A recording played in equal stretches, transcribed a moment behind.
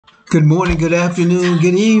Good morning, good afternoon,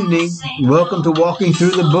 good evening. Welcome to Walking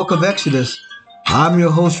Through the Book of Exodus. I'm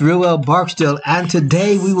your host, Reuel Barksdale, and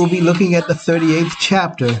today we will be looking at the 38th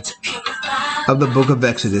chapter of the Book of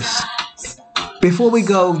Exodus. Before we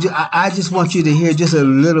go, I just want you to hear just a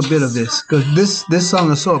little bit of this, because this song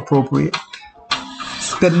is so appropriate.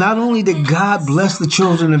 That not only did God bless the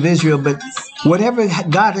children of Israel, but whatever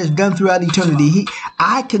God has done throughout eternity,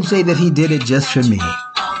 I can say that He did it just for me.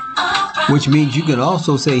 Which means you can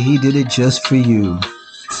also say He did it just for you.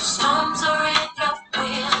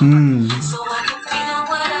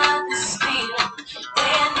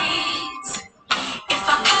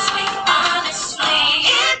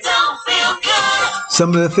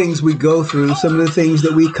 Some of the things we go through, some of the things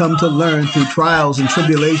that we come to learn through trials and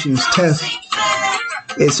tribulations, tests,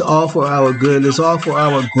 it's all for our good. It's all for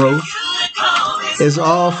our growth. It's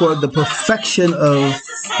all for the perfection of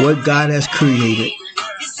what God has created.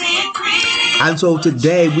 And so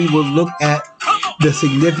today we will look at the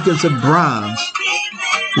significance of bronze,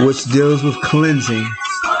 which deals with cleansing,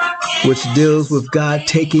 which deals with God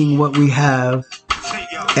taking what we have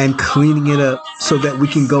and cleaning it up so that we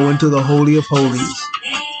can go into the Holy of Holies.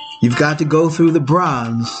 You've got to go through the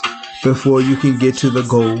bronze before you can get to the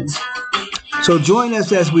gold. So join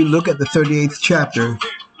us as we look at the 38th chapter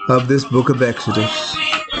of this book of Exodus.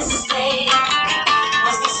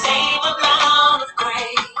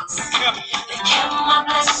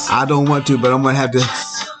 I don't want to, but I'm going to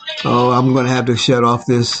have to shut off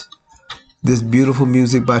this beautiful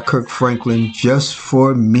music by Kirk Franklin just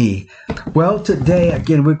for me. Well, today,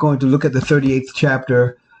 again, we're going to look at the 38th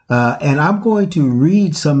chapter, and I'm going to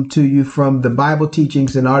read some to you from the Bible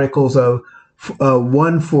teachings and articles of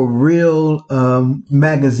One for Real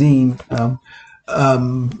magazine,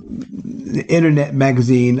 the internet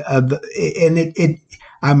magazine,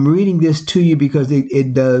 I'm reading this to you because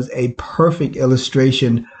it does a perfect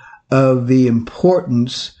illustration of the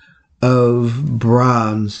importance of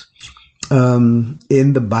bronze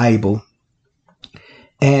in the Bible.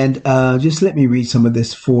 And just let me read some of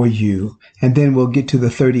this for you, and then we'll get to the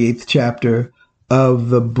 38th chapter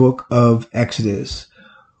of the book of Exodus.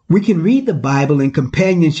 We can read the Bible in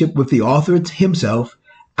companionship with the author himself,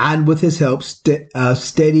 and with his help,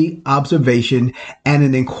 steady observation and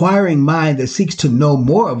an inquiring mind that seeks to know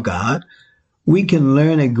more of God, we can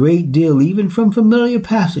learn a great deal even from familiar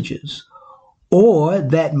passages, or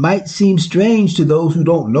that might seem strange to those who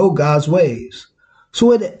don't know God's ways.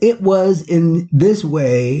 So it was in this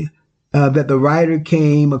way that the writer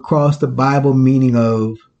came across the Bible meaning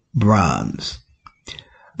of bronze.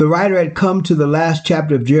 The writer had come to the last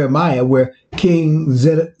chapter of Jeremiah, where King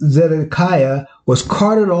Zedekiah was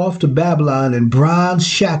carted off to Babylon in bronze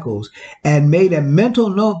shackles, and made a mental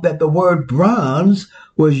note that the word bronze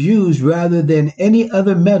was used rather than any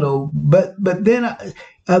other metal. But then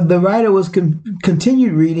the writer was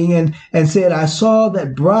continued reading and said, I saw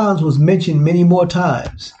that bronze was mentioned many more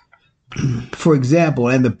times. For example,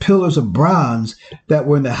 and the pillars of bronze that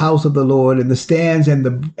were in the house of the Lord, and the stands and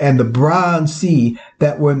the bronze sea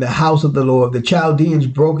that were in the house of the Lord. The Chaldeans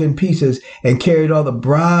broke in pieces and carried all the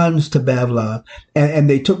bronze to Babylon. And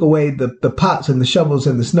they took away the pots and the shovels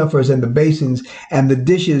and the snuffers and the basins and the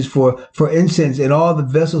dishes for incense and all the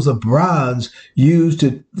vessels of bronze used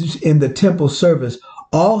in the temple service.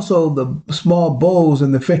 Also the small bowls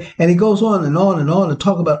and and he goes on and on and on to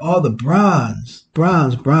talk about all the bronze. It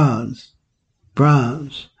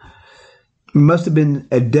must have been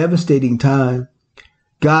a devastating time.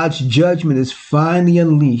 God's judgment is finally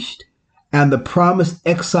unleashed, and the promised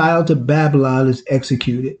exile to Babylon is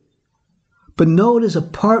executed. But notice,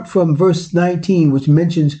 apart from verse 19, which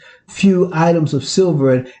mentions few items of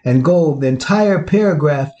silver and gold, the entire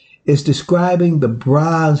paragraph is describing the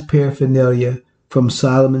bronze paraphernalia from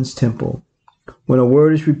Solomon's temple. When a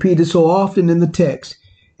word is repeated so often in the text,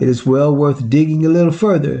 it is well worth digging a little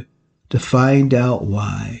further to find out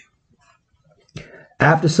why.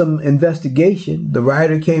 After some investigation, the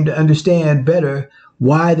writer came to understand better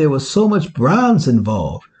why there was so much bronze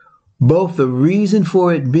involved, both the reason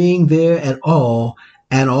for it being there at all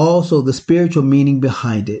and also the spiritual meaning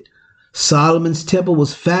behind it. Solomon's temple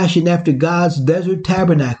was fashioned after God's desert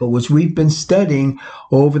tabernacle, which we've been studying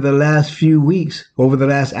over the last few weeks, over the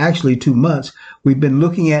last actually 2 months. We've been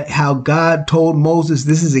looking at how God told Moses,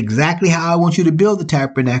 this is exactly how I want you to build the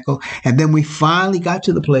tabernacle. And then we finally got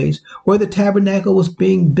to the place where the tabernacle was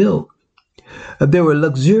being built. There were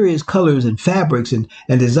luxurious colors and fabrics and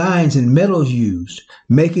designs and metals used,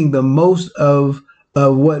 making the most of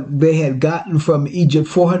what they had gotten from Egypt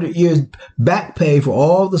 400 years back pay for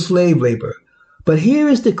all the slave labor. But here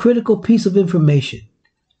is the critical piece of information.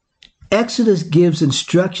 Exodus gives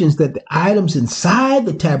instructions that the items inside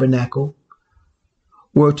the tabernacle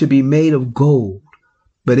were to be made of gold,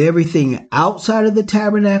 but everything outside of the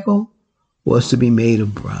tabernacle was to be made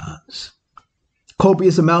of bronze.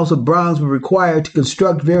 Copious amounts of bronze were required to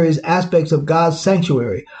construct various aspects of God's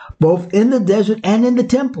sanctuary, both in the desert and in the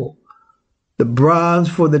temple. The bronze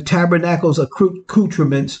for the tabernacle's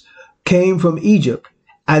accoutrements came from Egypt,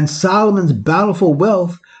 and Solomon's bountiful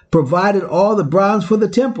wealth provided all the bronze for the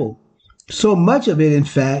temple. So much of it, in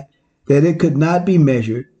fact, that it could not be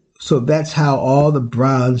measured. So that's how all the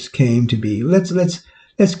bronze came to be. Let's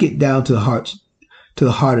get down to the heart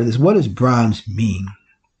of this. What does bronze mean?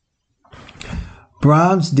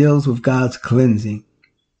 Bronze deals with God's cleansing,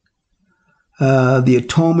 the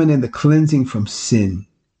atonement and the cleansing from sin,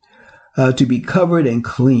 to be covered and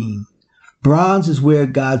clean. Bronze is where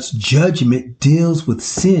God's judgment deals with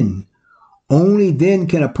sin. Only then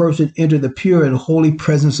can a person enter the pure and holy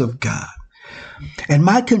presence of God. And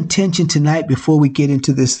my contention tonight, before we get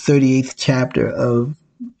into this 38th chapter of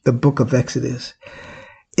the book of Exodus,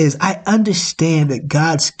 is I understand that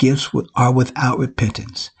God's gifts are without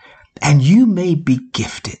repentance. And you may be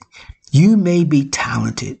gifted, you may be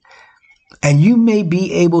talented, and you may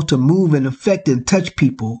be able to move and affect and touch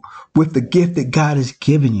people with the gift that God has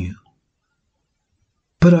given you.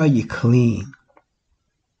 But are you clean?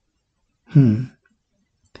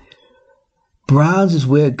 Bronze is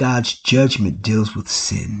where God's judgment deals with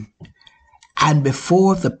sin. And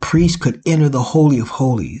before the priest could enter the Holy of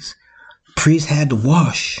Holies, the priest had to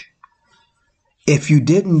wash. If you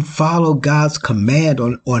didn't follow God's command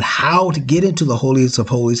on how to get into the holiest of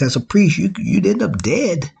holies as a priest, you'd end up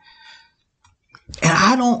dead. And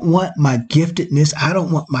I don't want my giftedness, I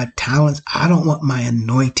don't want my talents, I don't want my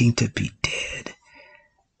anointing to be dead.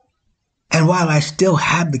 And while I still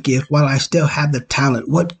have the gift, while I still have the talent,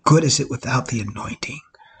 what good is it without the anointing?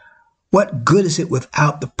 What good is it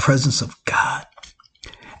without the presence of God?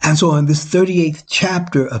 And so in this 38th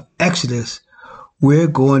chapter of Exodus, we're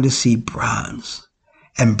going to see bronze.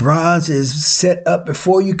 And bronze is set up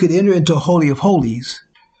before you could enter into Holy of Holies,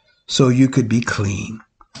 so you could be clean.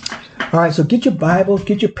 All right, so get your Bible,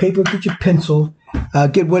 get your paper, get your pencil,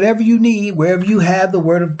 get whatever you need, wherever you have the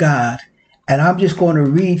Word of God. And I'm just going to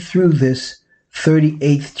read through this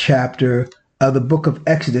 38th chapter of the book of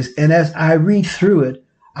Exodus. And as I read through it,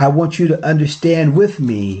 I want you to understand with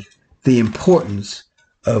me the importance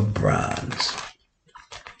of bronze.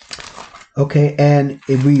 Okay, and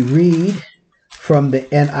if we read from the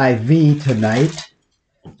NIV tonight,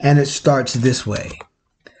 and it starts this way.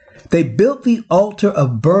 They built the altar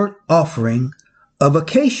of burnt offering of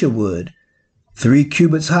acacia wood, 3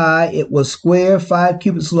 cubits high. It was square, 5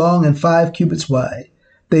 cubits long, and 5 cubits wide.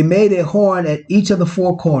 They made a horn at each of the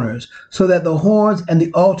 4 corners, so that the horns and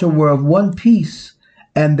the altar were of one piece,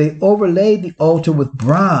 and they overlaid the altar with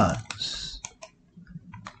bronze.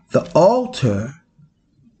 The altar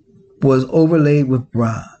was overlaid with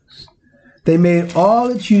bronze. They made all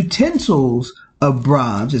its utensils of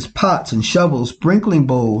bronze, its pots and shovels, sprinkling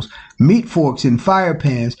bowls, meat forks, and fire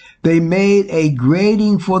pans. They made a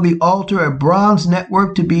grating for the altar, a bronze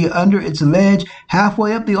network to be under its ledge.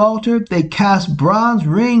 Halfway up the altar, they cast bronze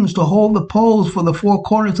rings to hold the poles for the 4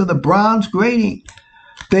 corners of the bronze grating.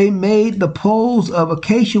 They made the poles of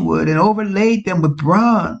acacia wood and overlaid them with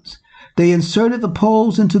bronze. They inserted the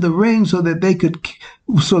poles into the ring so that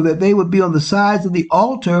they would be on the sides of the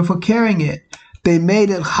altar for carrying it. They made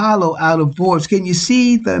it hollow out of boards. Can you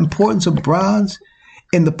see the importance of bronze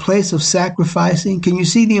in the place of sacrificing? Can you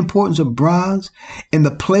see the importance of bronze in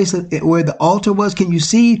the place where the altar was? Can you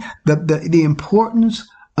see the importance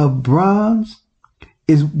of bronze?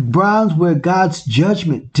 Is bronze where God's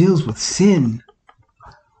judgment deals with sin?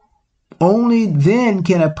 Only then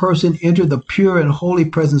can a person enter the pure and holy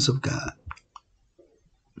presence of God.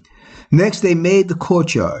 Next, they made the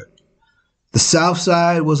courtyard. The south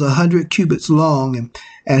side was 100 cubits long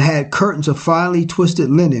and had curtains of finely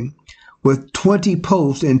twisted linen with 20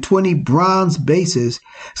 posts and 20 bronze bases.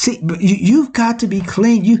 See, you've got to be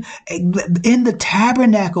clean. In the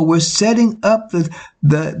tabernacle, we're setting up the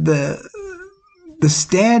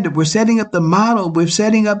standard. We're setting up the model. We're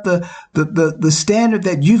setting up the standard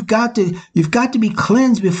that you've got to be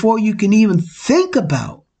cleansed before you can even think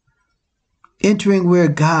about entering where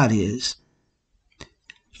God is.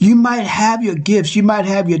 You might have your gifts, you might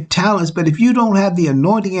have your talents, but if you don't have the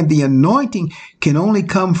anointing, and the anointing can only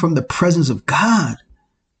come from the presence of God.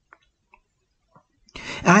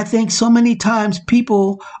 And I think so many times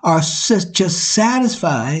people are just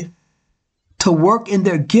satisfied to work in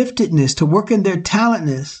their giftedness, to work in their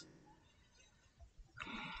talentness.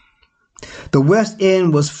 The west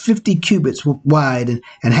end was 50 cubits wide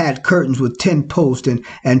and had curtains with 10 posts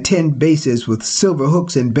and 10 bases with silver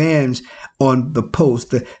hooks and bands on the posts.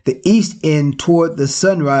 The east end toward the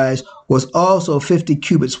sunrise was also 50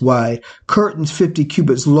 cubits wide. Curtains 50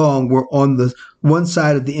 cubits long were on the one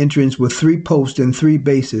side of the entrance with 3 posts and 3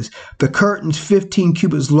 bases. The curtains 15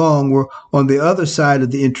 cubits long were on the other side of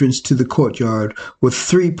the entrance to the courtyard with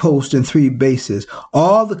 3 posts and 3 bases.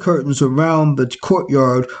 All the curtains around the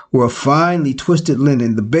courtyard were finely twisted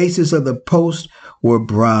linen. The bases of the posts were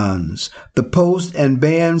bronze. The posts and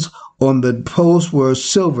bands on the posts were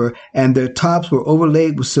silver, and their tops were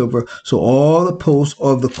overlaid with silver. So all the posts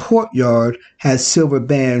of the courtyard had silver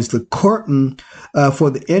bands. The curtain for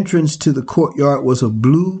the entrance to the courtyard was of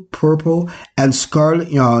blue, purple, and scarlet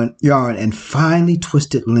yarn and finely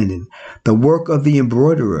twisted linen, the work of the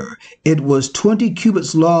embroiderer. It was 20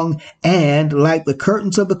 cubits long and, like the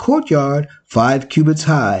curtains of the courtyard, 5 cubits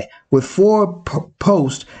high, with 4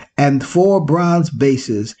 posts and 4 bronze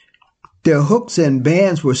bases. Their hooks and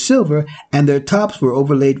bands were silver, and their tops were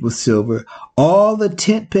overlaid with silver. All the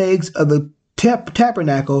tent pegs of the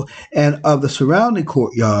tabernacle and of the surrounding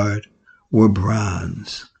courtyard were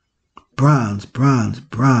bronze. Bronze, bronze,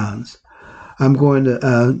 bronze. I'm going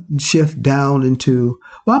to shift down into,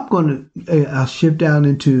 I'll shift down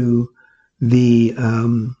into the,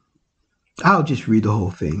 I'll just read the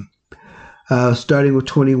whole thing, starting with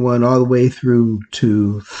 21 all the way through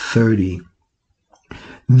to 30.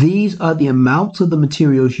 These are the amounts of the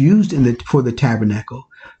materials used for the tabernacle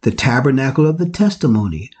of the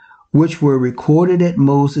testimony, which were recorded at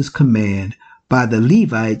Moses' command by the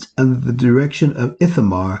Levites under the direction of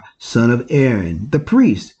Ithamar, son of Aaron, the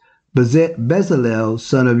priest, Bezalel,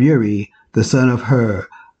 son of Uri, the son of Hur,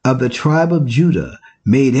 of the tribe of Judah,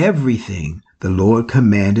 made everything the Lord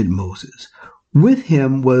commanded Moses. With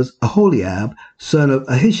him was Aholiab, son of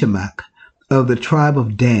Ahishamach, of the tribe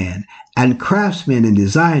of Dan, and craftsman and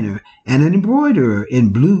designer, and an embroiderer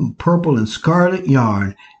in blue, purple, and scarlet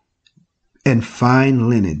yarn and fine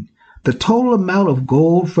linen. The total amount of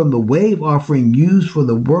gold from the wave offering used for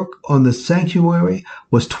the work on the sanctuary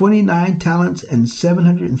was 29 talents and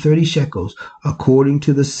 730 shekels, according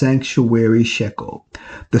to the sanctuary shekel.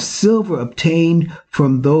 The silver obtained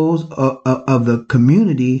from those of the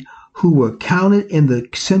community who were counted in the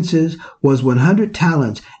census was 100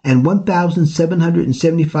 talents and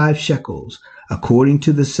 1,775 shekels, according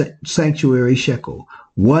to the sanctuary shekel,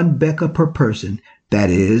 1 bekah per person, that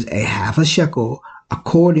is, a half a shekel,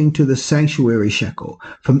 according to the sanctuary shekel,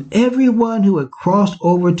 from everyone who had crossed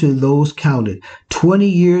over to those counted, 20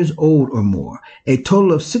 years old or more, a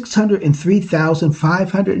total of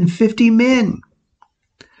 603,550 men.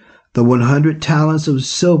 The 100 talents of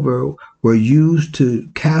silver were used to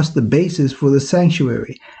cast the bases for the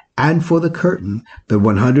sanctuary and for the curtain, the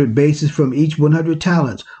 100 bases from each 100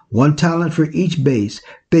 talents, 1 talent for each base.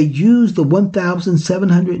 They used the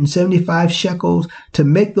 1,775 shekels to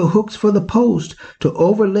make the hooks for the post, to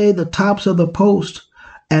overlay the tops of the post,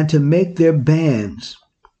 and to make their bands.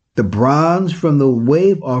 The bronze from the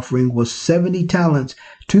wave offering was 70 talents,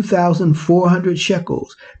 2,400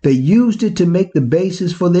 shekels. They used it to make the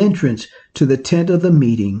bases for the entrance to the tent of the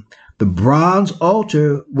meeting, the bronze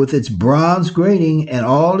altar with its bronze grating and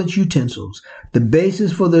all its utensils, the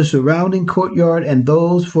bases for the surrounding courtyard and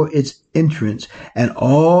those for its entrance, and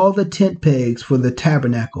all the tent pegs for the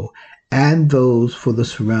tabernacle and those for the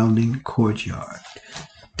surrounding courtyard.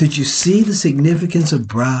 Did you see the significance of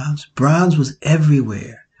bronze? Bronze was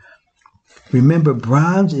everywhere. Remember,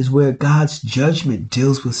 bronze is where God's judgment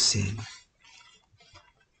deals with sin.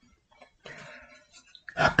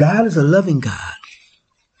 God is a loving God,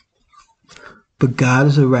 but God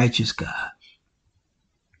is a righteous God.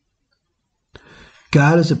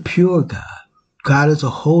 God is a pure God. God is a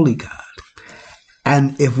holy God.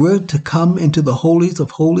 And if we're to come into the holies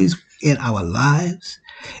of holies in our lives,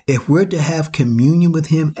 if we're to have communion with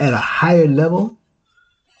him at a higher level,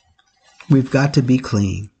 we've got to be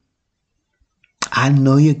clean. I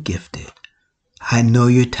know you're gifted. I know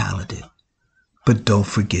you're talented, but don't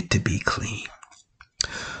forget to be clean.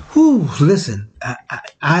 Whew, listen,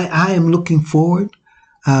 I am looking forward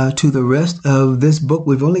to the rest of this book.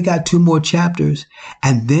 We've only got 2 more chapters,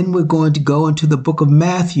 and then we're going to go into the book of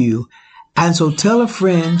Matthew. And so tell a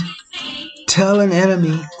friend, tell an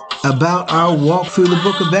enemy about our walk through the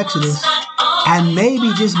book of Exodus. And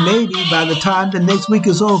maybe, just maybe, by the time the next week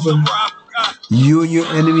is over, you and your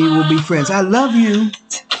enemy will be friends. I love you.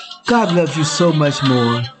 God loves you so much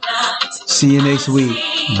more. See you next week.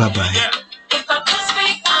 Bye-bye.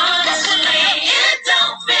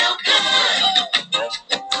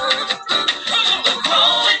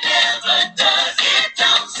 It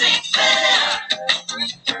don't seem fair.